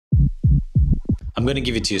I'm going to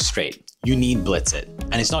give it to you straight. You need Blitzit.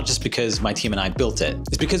 And it's not just because my team and I built it.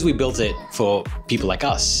 It's because we built it for people like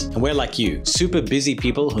us. And we're like you, super busy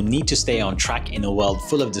people who need to stay on track in a world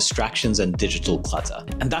full of distractions and digital clutter.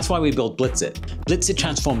 And that's why we built Blitzit. Blitzit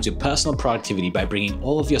transforms your personal productivity by bringing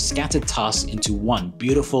all of your scattered tasks into one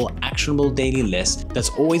beautiful, actionable daily list that's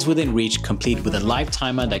always within reach, complete with a live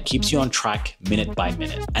timer that keeps you on track minute by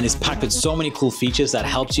minute. And it's packed with so many cool features that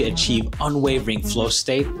helps you achieve unwavering flow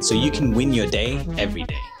state so you can win your day every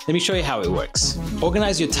day. Let me show you how it works.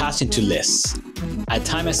 Organize your tasks into lists. Add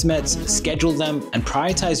time estimates, schedule them, and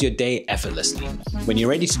prioritize your day effortlessly. When you're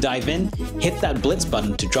ready to dive in, hit that Blitz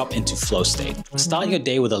button to drop into flow state. Start your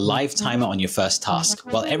day with a live timer on your first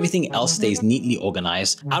task, while everything else stays neatly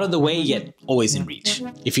organized, out of the way yet always in reach.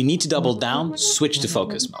 If you need to double down, switch to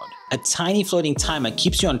focus mode. A tiny floating timer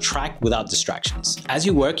keeps you on track without distractions. As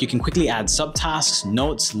you work, you can quickly add subtasks,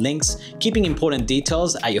 notes, links, keeping important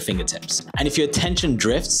details at your fingertips. And if your attention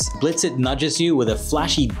drifts, Blitzit nudges you with a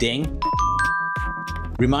flashy ding,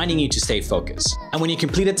 reminding you to stay focused. And when you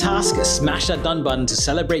complete a task, smash that done button to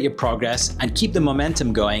celebrate your progress and keep the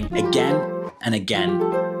momentum going again and again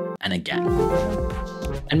and again.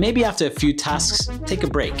 And maybe after a few tasks, take a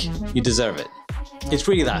break. You deserve it. It's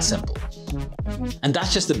really that simple. And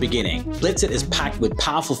that's just the beginning. Blitzit is packed with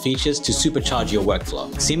powerful features to supercharge your workflow.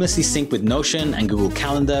 Seamlessly sync with Notion and Google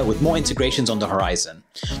Calendar with more integrations on the horizon.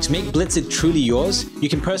 To make Blitzit truly yours, you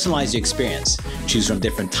can personalize your experience. Choose from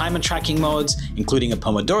different timer tracking modes, including a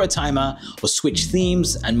Pomodoro timer, or switch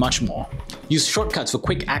themes, and much more. Use shortcuts for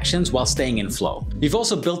quick actions while staying in flow. We've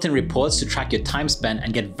also built in reports to track your time spent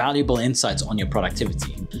and get valuable insights on your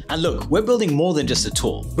productivity. And look, we're building more than just a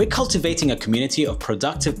tool. We're cultivating a community of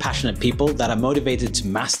productive, passionate people that are motivated to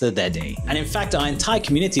master their day. And in fact, our entire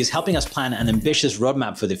community is helping us plan an ambitious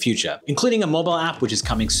roadmap for the future, including a mobile app which is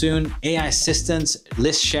coming soon, AI assistance,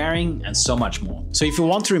 list sharing, and so much more. So if you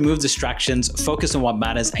want to remove distractions, focus on what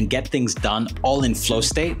matters, and get things done all in flow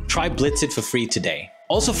state, try Blitzit for free today.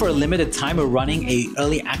 Also, for a limited time, we're running an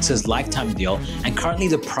early access lifetime deal, and currently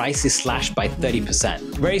the price is slashed by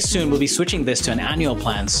 30%. Very soon, we'll be switching this to an annual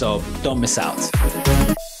plan, so don't miss out.